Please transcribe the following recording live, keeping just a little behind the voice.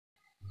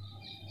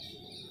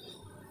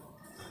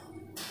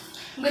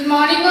Good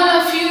morning all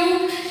of you.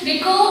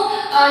 देखो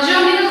जो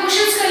हमने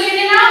क्वेश्चंस कर लिए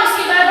थे ना,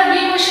 उसके बाद अब ये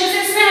क्वेश्चंस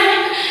इसमें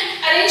हमें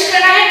अरेंज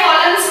करना है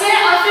कॉलम्स में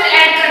और फिर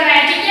ऐड करना है,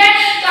 ठीक है।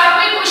 तो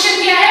आपको एक क्वेश्चन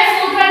दिया है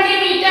 420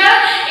 मीटर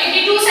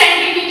 82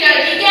 सेंटीमीटर,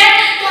 ठीक है।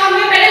 तो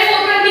हमने पहले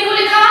 420 को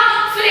लिखा,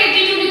 फिर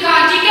 82 लिखा,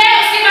 ठीक है।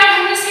 उसके बाद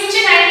हमने इसके नीचे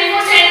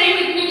 94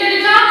 सेंटीमीटर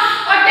लिखा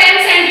और 10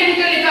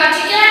 सेंटीमीटर लिखा,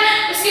 ठीक है।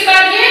 उसके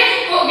बाद ये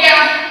हो गया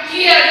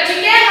क्लियर,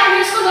 ठीक है। हमने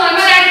इसको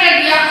नॉर्मल ऐड कर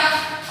दिया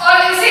और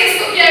इसे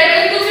इसको क्या है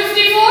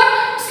 254,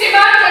 उसके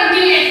बाद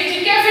 28,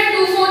 ठीक है। फिर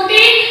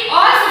 240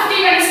 और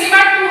 51, इसके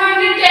बाद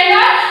 210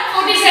 और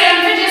 47।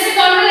 फिर जैसे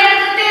नॉर्मल ऐड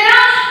करते हैं ना,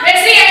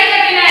 वैसे ही ऐड कर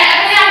देना है।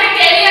 अगर यहाँ पे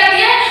कैरी आती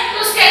है तो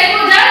उस कैरी को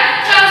उधर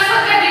ट्रांसफर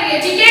कर देंगे,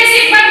 ठीक है। इसे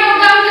एक बार नोट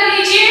डाउन कर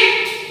लीजिए।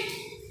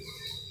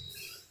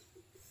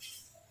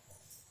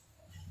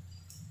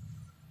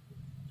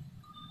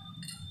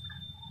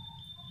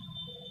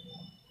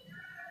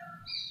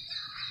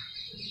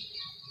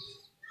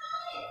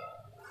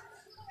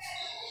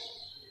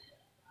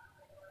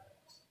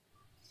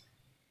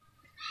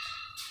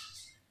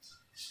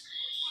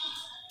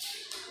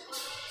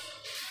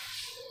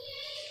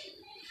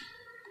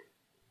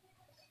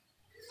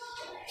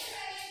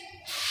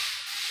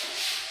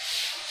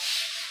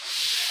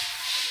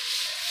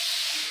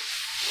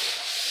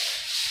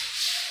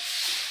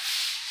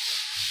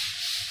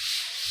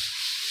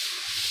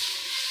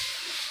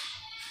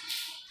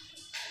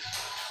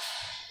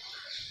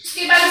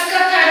 उसके बाद इसका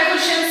third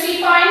question C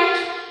point,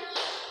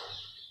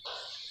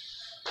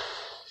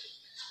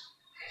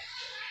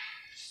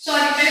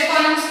 sorry पहले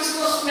कॉलम्स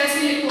इसको वैसे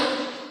लिखो।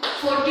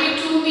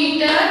 42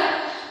 metre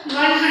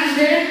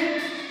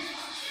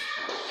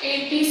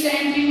 180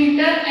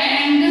 centimetre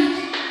and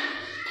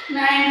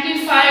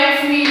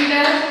 95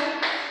 metre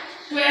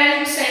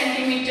 12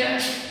 centimetre,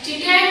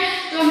 ठीक है।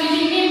 तो हम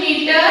लिखेंगे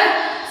मीटर,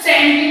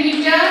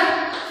 सेंटीमीटर,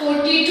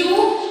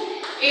 42,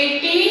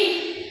 80,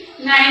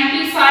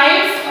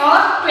 95 और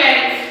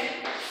 12,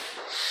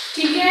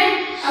 ठीक है। अब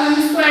हम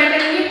इसको ऐड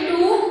करेंगे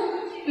 2,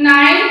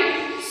 9,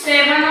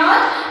 7 और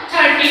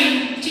 13,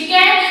 ठीक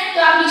है। तो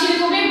आप नीचे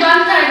लिखोगे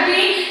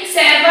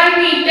 137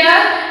 मीटर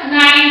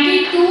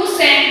 92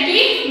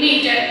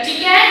 सेंटीमीटर,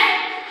 ठीक है।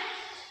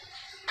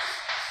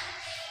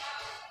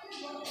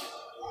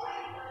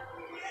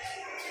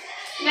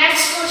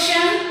 नेक्स्ट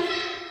क्वेश्चन,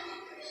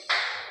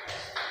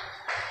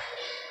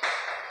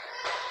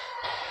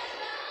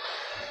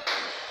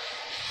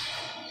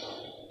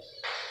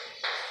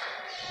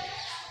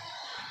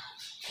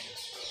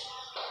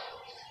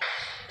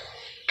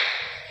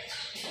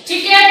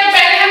 ठीक है। तो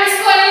पहले हम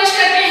इसको अरेंज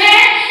करते हैं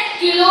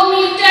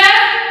किलोमीटर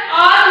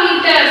और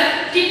मीटर,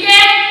 ठीक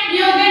है।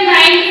 ये हो गया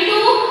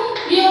 92,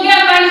 ये हो गया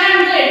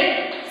 100,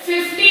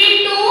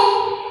 52,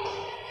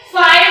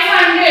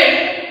 500,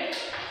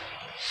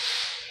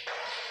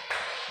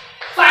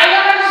 5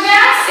 और हो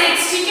गया 6,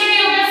 ठीक है। ये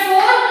हो गया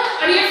 4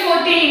 और ये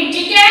 14,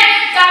 ठीक है।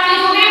 तो आप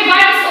लिखोगे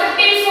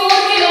 144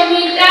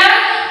 किलोमीटर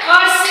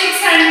और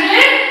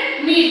 600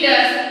 मीटर,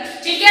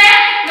 ठीक है।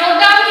 नोट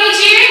डाउन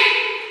कीजिए।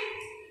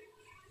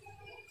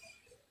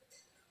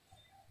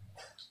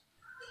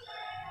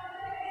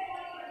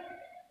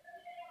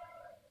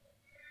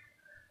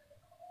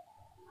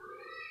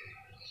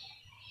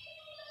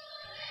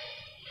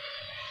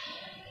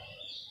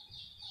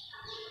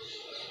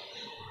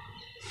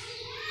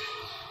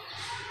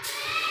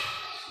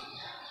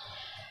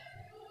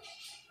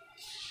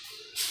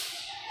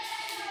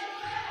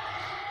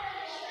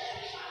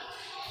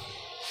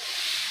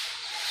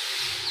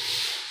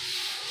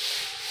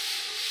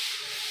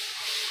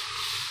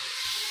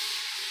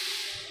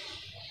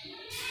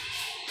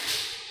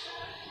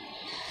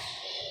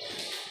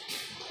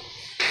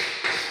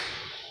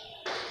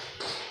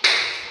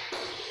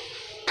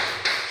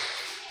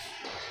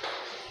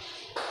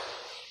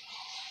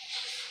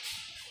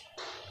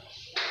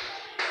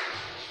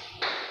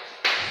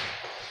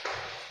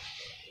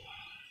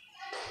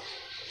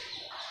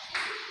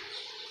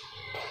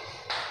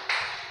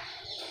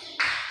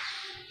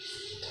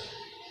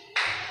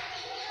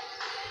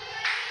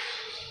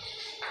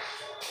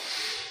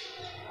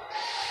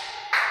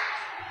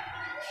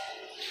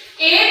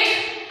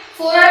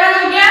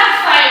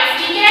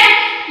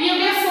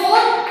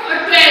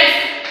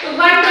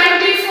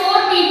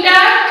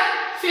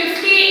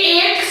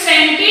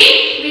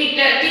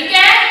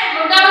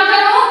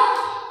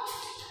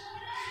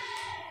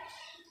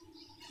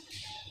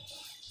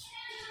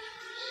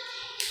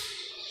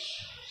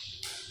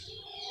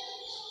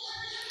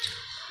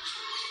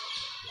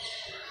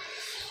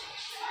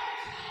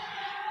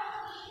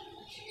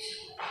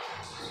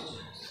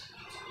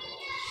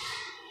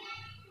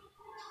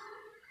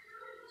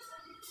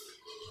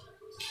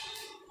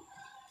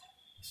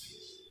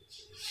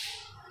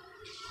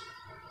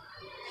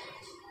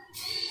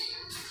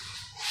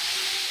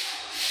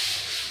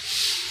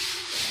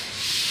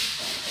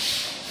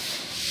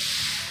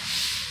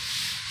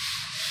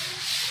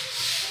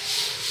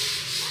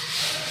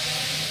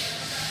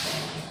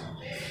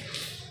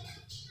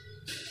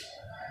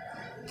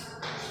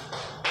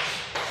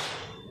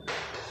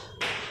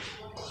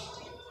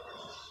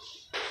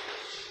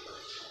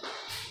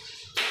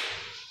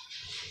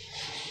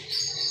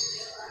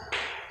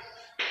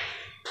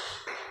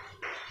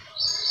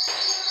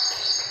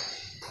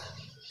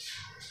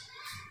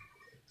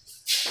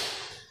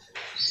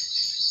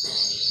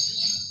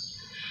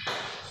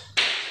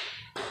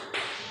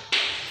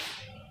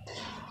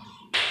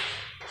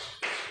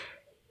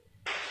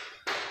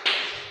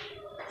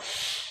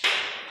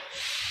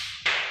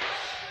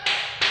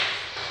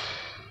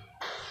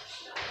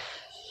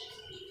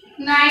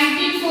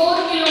 94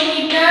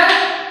 किलोमीटर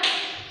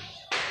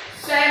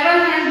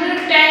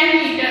 710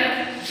 मीटर।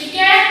 ठीक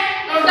है,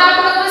 नोट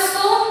डाउन करो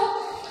इसको।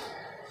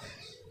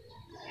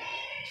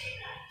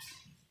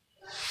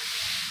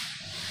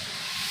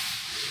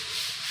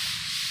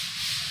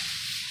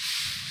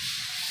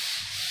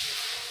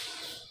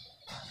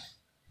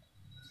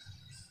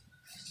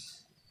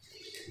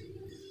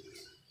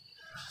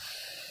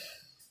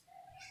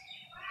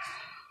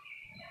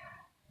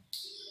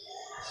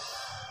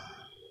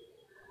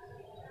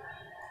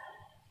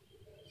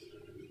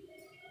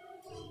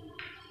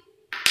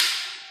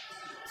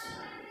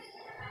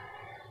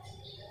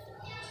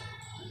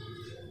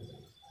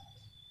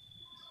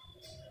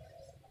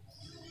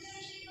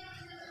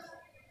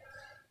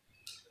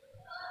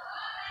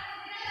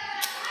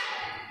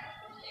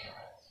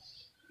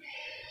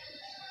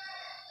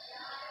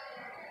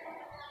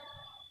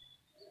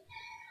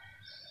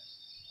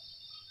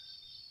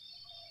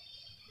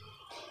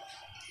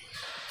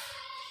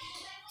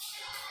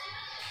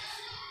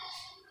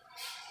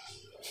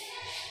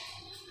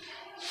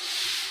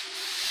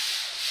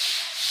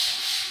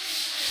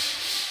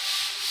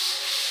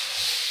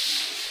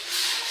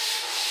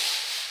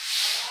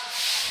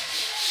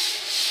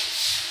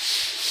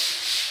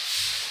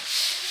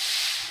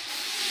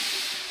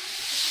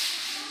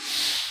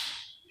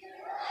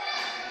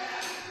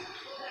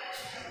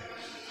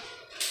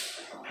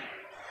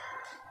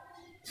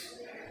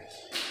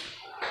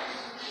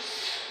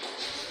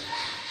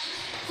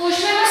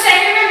 क्वेश्चन नंबर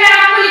सेकंड में मैं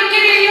आपको लिख के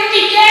दे रही हूँ।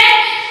 ठीक है,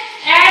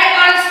 ऐड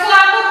और इसको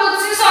आपको खुद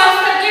से सॉल्व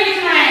करके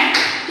लिखना है।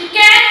 ठीक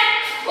है,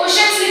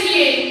 क्वेश्चंस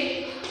लिखिए।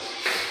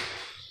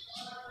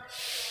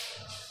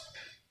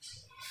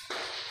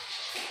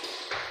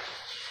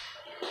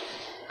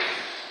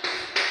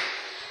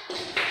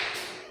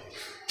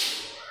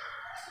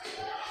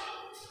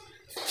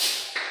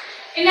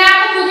 इन्हें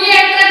आपको खुद ही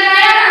ऐड करना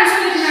है और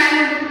आंसर लिखना है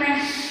नोटबुक में।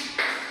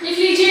 लिख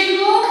लीजिए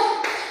इनको।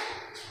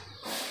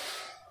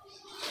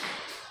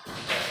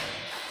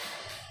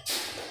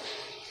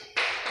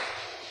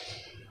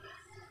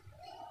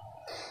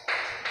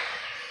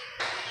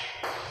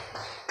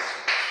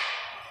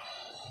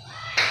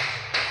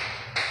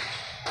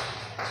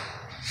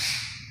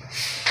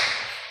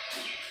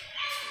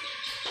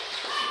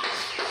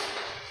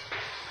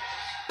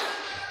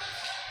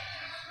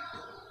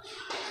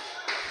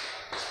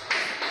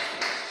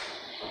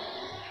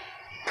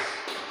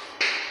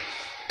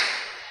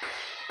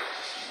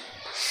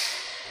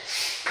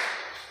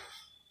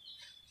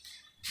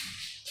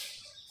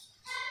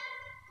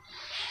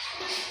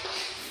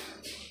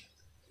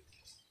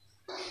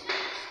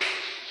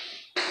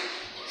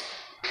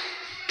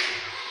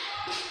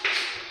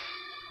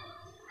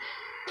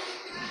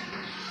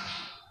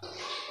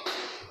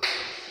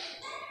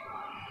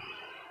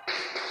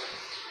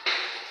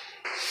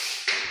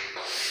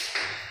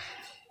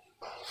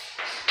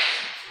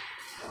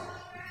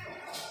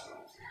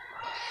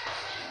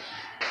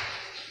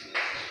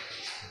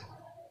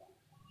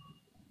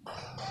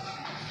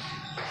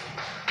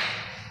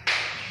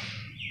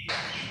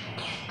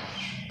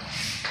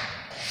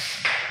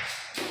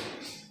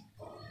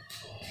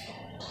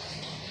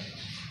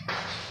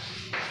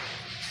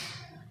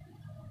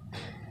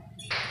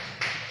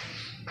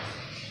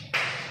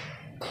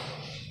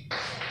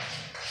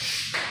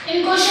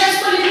 इन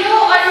क्वेश्चंस को लिख लो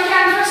और इनके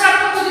आंसर्स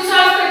आपको खुद ही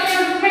सॉल्व करके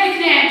नोटबुक में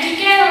लिखने हैं। ठीक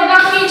है, नोट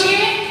डाउन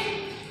कीजिए।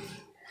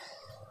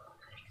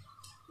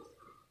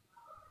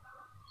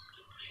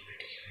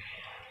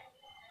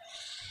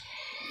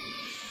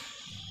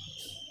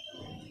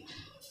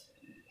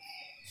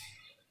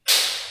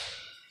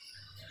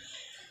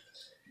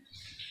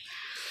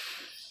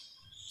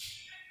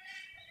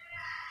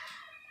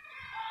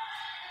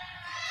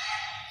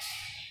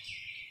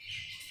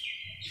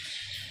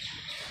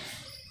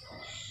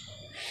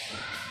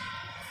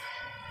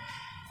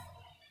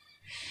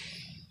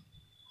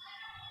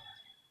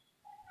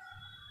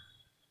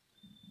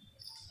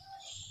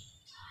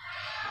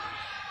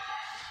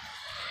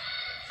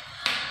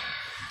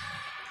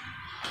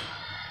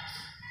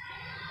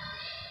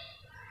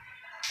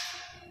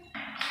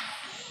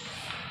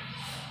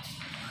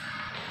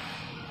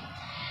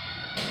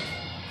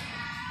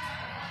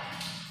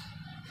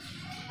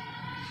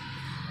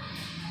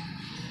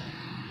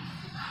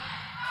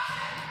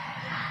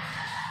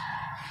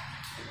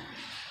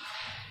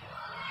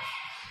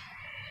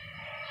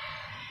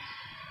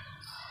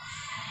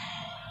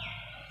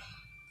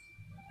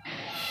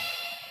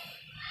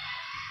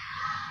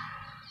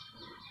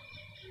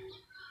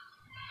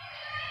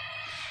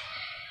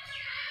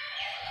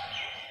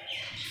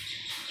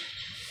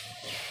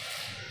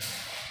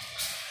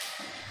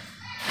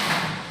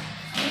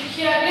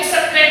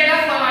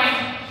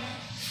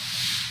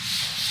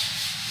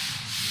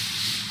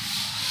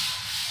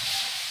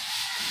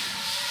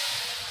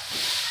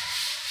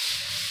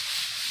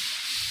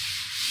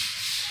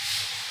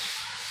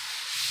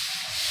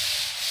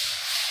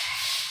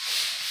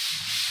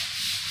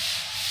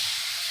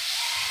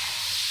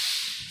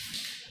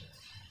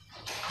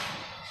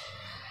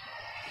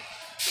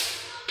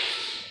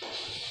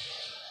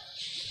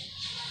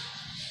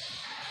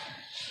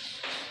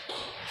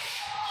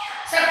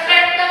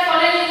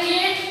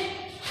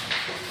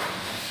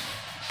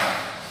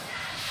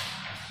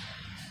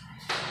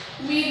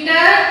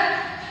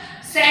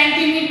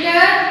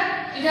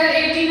 किलोमीटर, इधर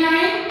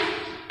 89,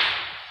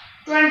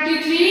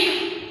 23,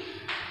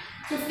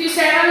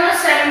 57 और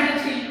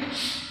 73।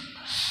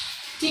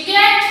 ठीक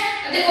है,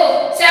 देखो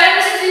 7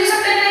 में से 3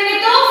 सब्ट्रैक्ट करेंगे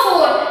तो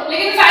 4,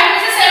 लेकिन 5 में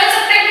से 7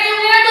 सब्ट्रैक्ट नहीं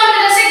होंगे ना, तो हम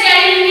इधर से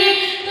कैरी लेंगे,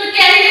 तो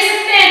कैरी ले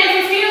सकते हैं, तो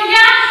 15 हो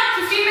गया।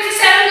 15 में से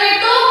 7 गए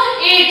तो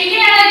 8, ठीक है,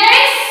 आ गया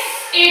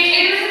 8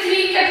 में से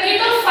 3 कट की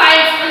तो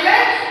 5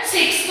 मतलब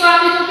 6, तो आप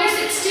लिखोगे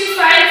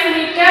 65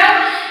 मीटर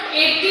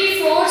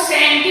 84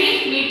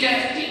 सेंटीमीटर।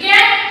 ठीक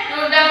है,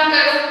 नोट डाउन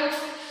करो।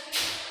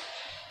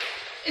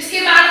 इसके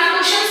बाद के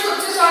क्वेश्चंस खुद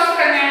से सॉल्व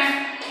करना है।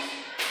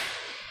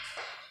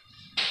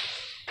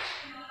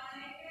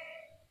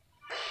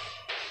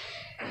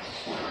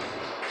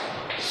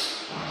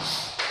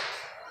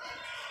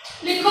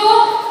 लिखो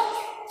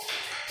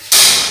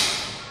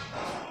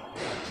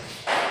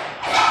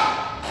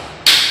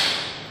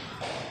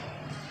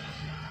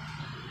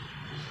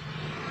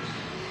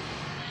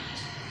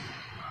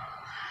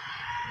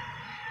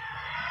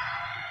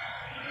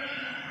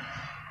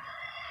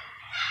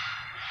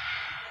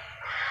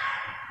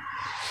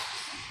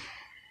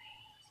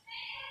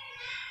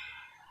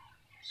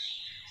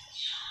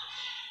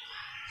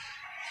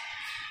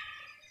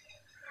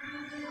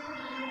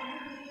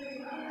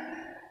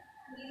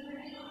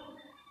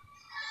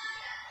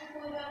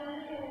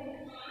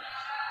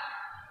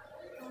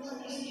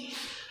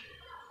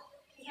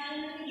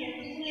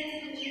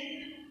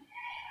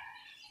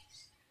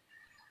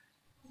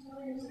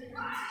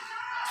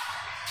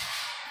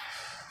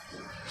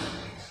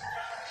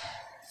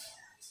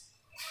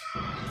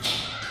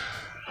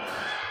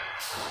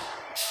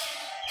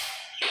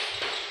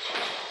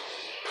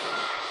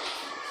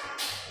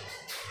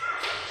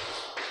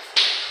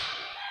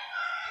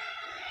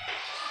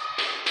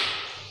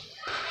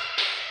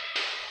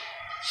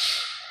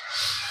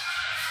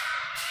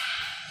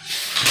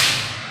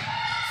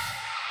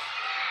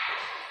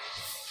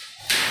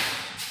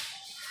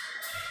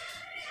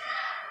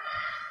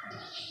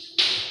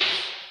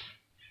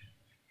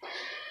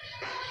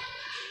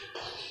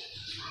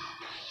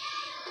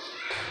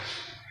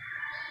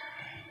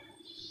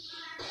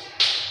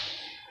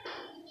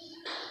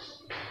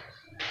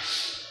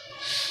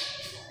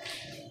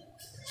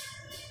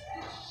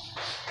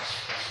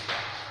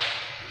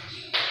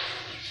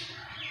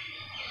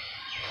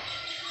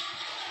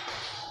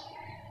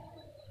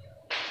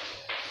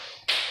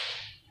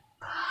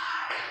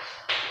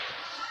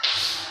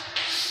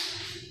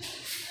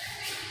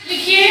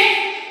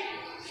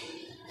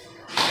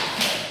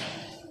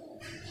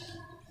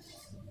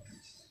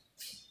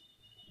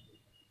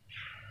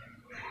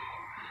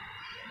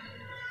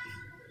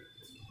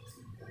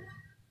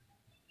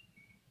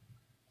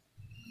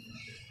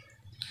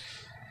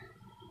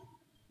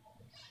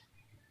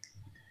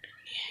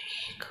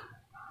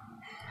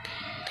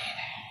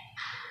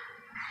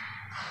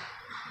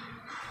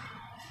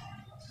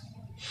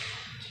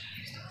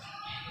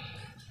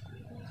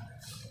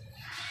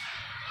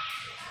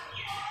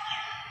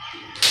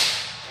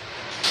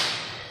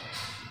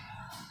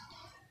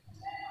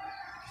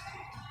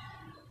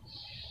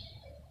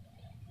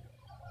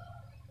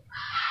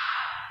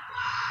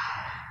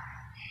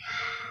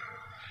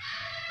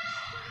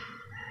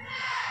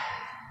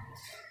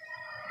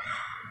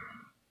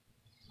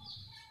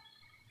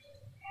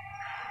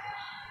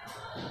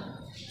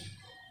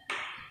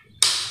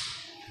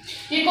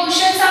ये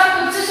क्वेश्चंस आप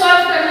खुद से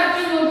सॉल्व करना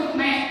अपनी नोटबुक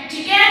में।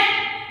 ठीक है,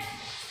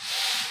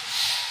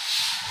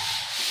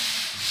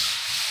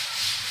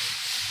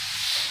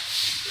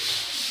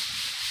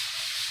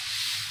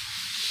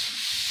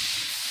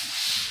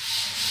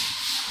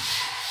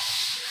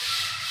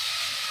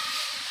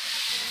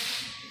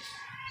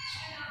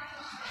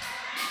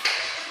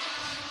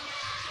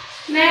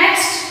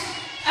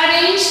 next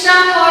arrange the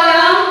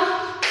column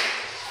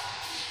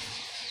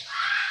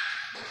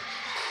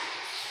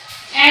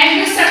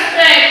and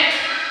subtract।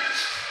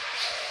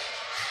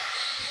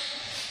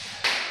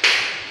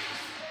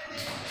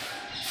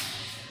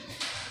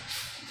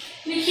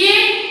 देखिए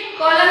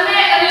कॉलम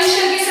में अरेंज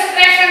करके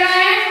सब्ट्रैक्ट करना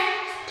है।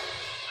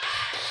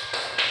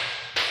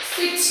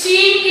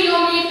 16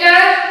 kilometre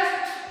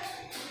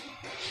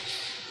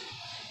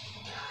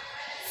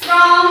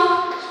from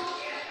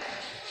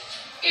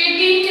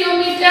 18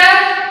 kilometre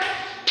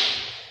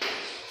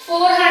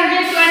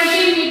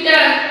 420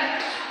 metre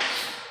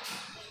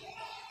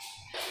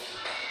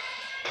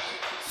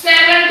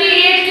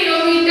 78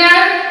 kilometre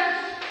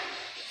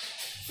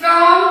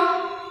from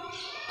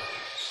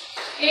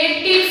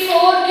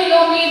 84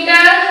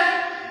 kilometre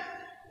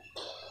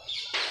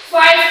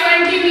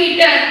 520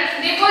 metre.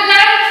 देखो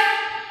इधर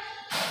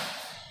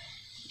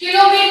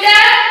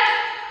किलोमीटर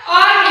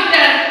और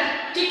मीटर।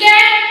 ठीक है,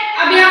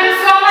 अब यहाँ पे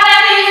फ्रॉम आ रहा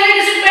है, ये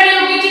डिजिट पहले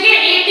होगी। ठीक है,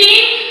 18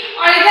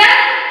 और इधर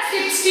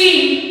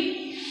 16,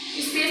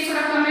 स्पेस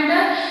थोड़ा कम है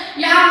इधर,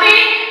 यहाँ पे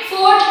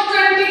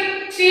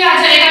 423 आ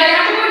जाएगा।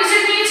 यहाँ पे कोई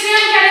डिजिट नहीं, इसलिए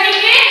हम क्या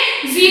लिखेंगे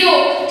 0।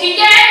 ठीक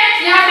है,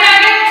 यहाँ पे आ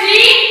गया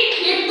 3,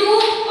 ये 2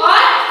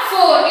 और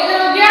 4, इधर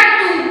हो गया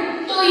 2,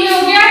 तो ये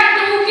हो गया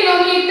 2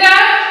 किलोमीटर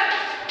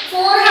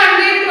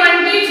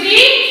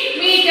 423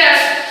 मीटर।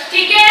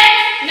 ठीक है,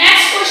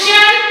 नेक्स्ट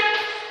क्वेश्चन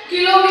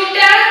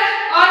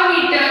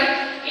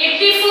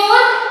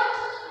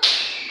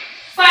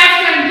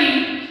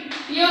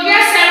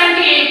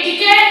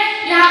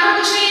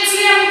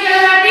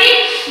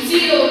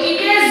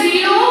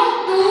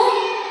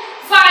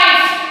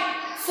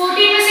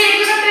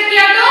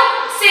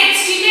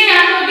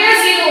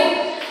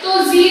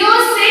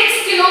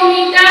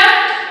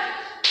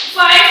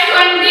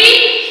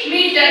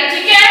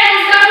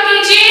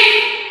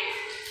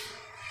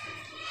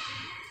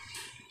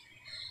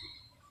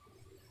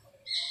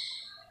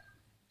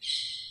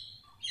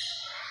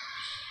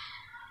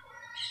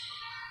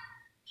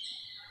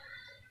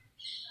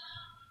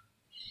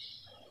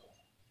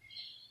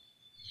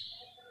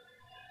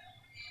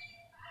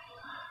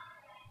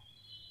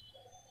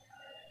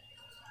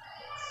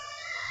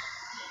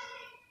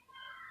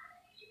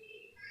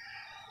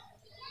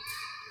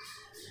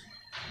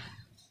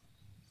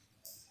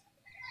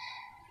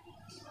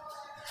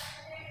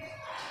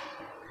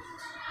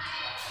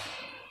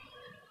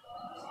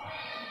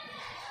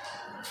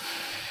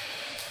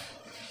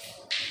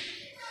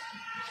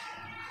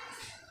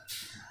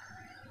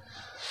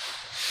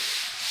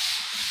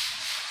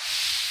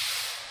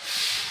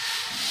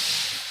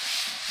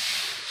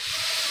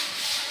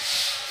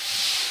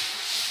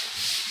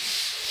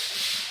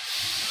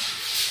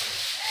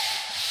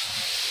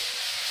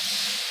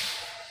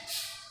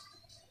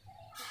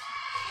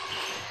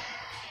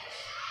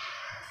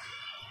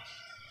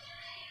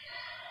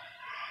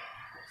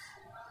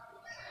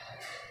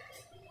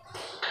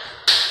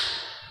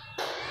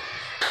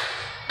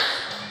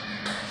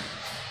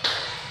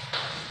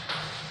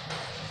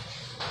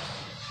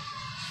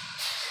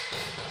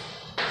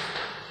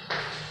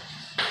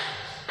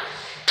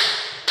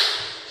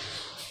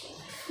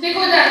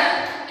देखो इधर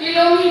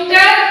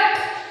किलोमीटर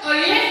और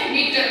ये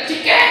मीटर,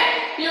 ठीक है।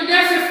 ये हो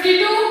गया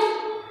 52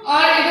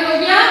 और इधर हो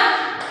गया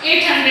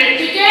 800,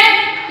 ठीक है।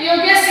 ये हो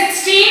गया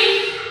 16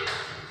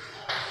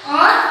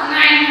 और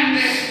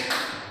 900,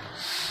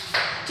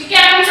 ठीक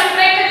है। अब हम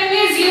सब्ट्रैक्ट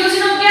करेंगे, 0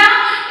 0 हो गया,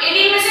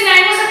 18 में से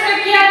 9 को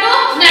सब्ट्रैक्ट किया तो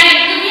 9,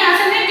 क्योंकि यहाँ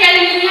से हमने क्या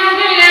ले लिया, हो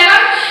गया 11,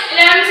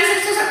 11 में से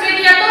 6 को सब्ट्रैक्ट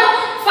किया तो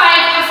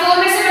 5 और 4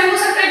 में से 1 को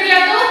सब्ट्रैक्ट किया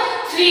तो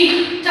 3,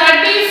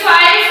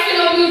 35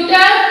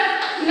 किलोमीटर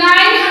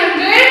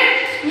 900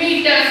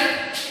 मीटर,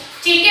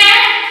 ठीक है।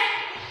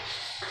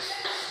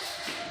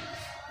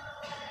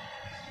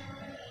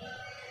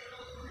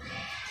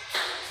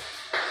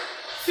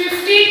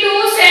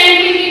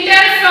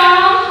 Centimetre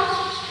from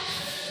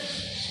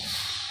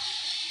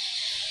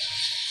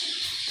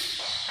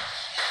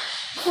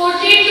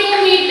 42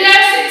 metre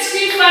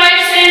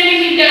 65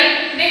 centimetre.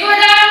 देखो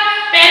ना,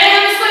 पहले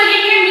हम इसको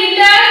लिखेंगे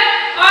मीटर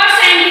और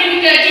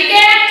सेंटीमीटर, ठीक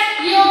है।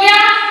 ये हो गया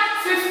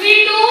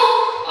 52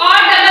 और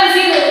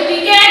 00,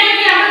 ठीक है,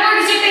 क्योंकि यहाँ पर कोई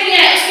डिजिट नहीं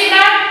है। उसके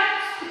बाद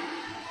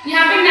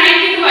यहाँ पे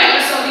 92 आएगा,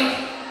 सॉरी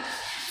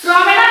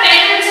फ्रॉम है ना,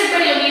 पहले डिजिट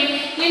पड़ी होगी,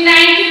 ये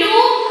 92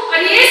 और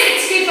ये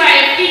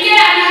 65, ठीक है।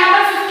 अब यहाँ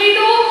पर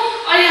 52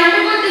 और यहाँ पे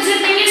कोई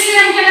डिजिट नहीं है, इसलिए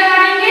हम क्या लगा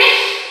देंगे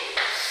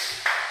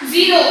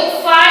 0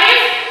 5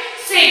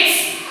 6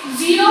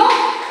 0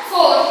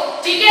 4,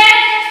 ठीक है।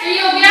 तो ये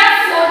हो गया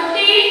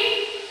 40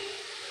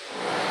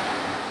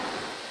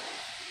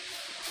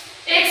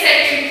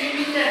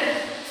 सेंटीमीटर,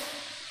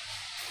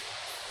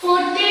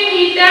 40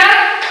 मीटर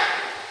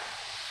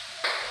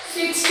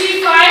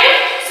 65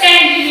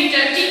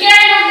 सेंटीमीटर, ठीक है।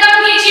 नोट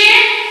डाउन कीजिए।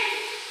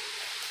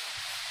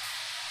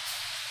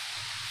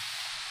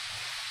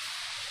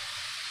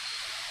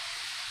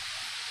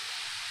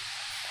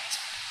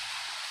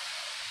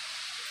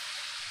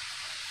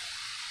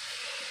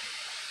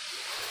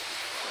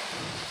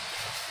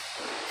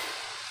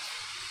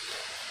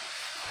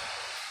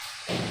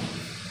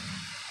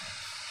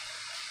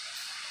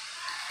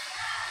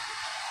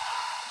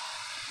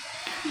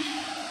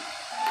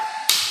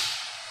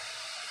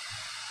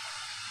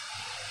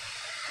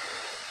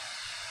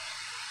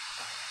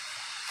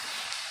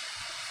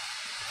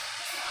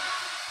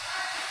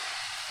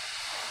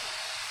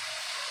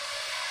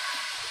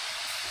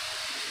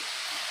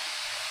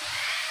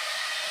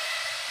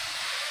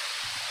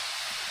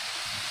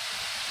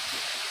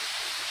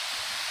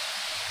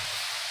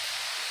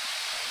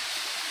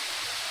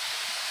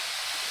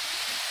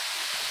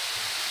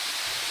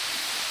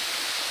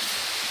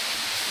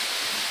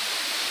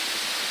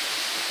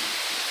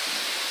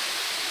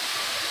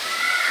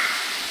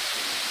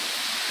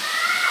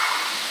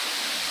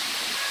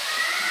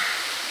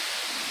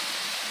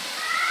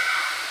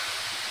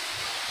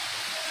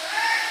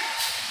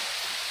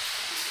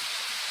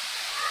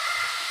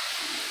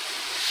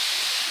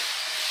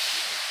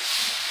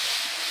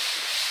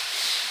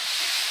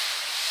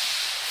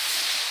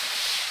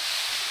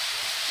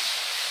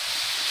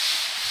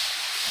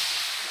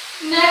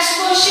 Next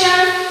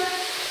question,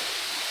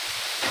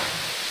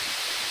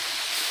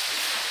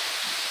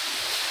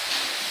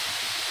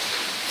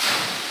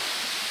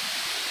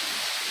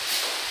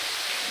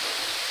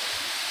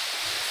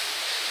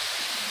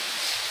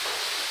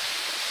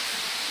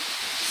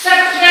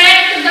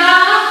 subtract the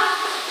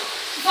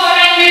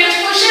following. मैं कुछ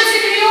क्वेश्चन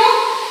लिख रही हूँ,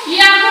 ये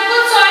आपको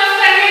खुद सॉल्व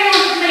करने हैं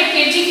नोटबुक में लिख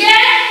के, ठीक है।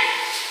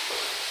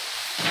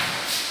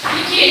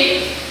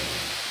 लिखिए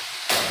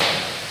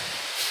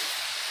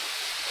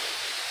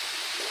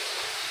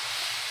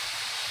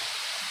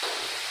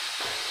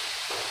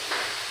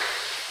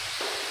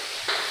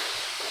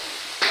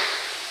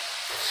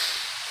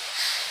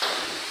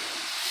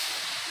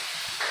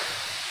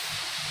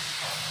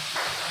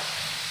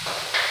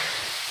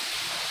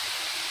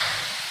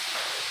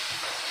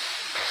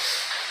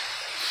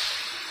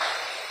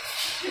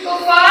देखो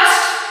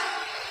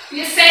फर्स्ट,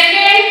 ये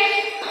सेकेंड,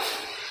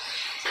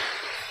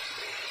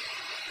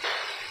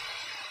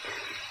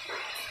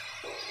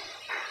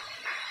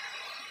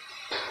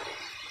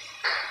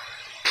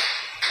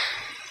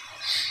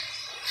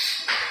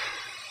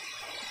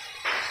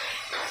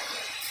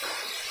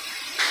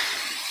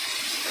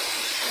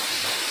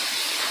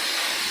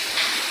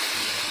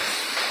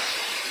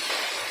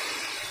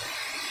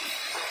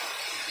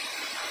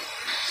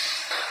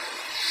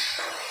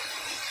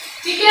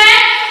 ठीक है।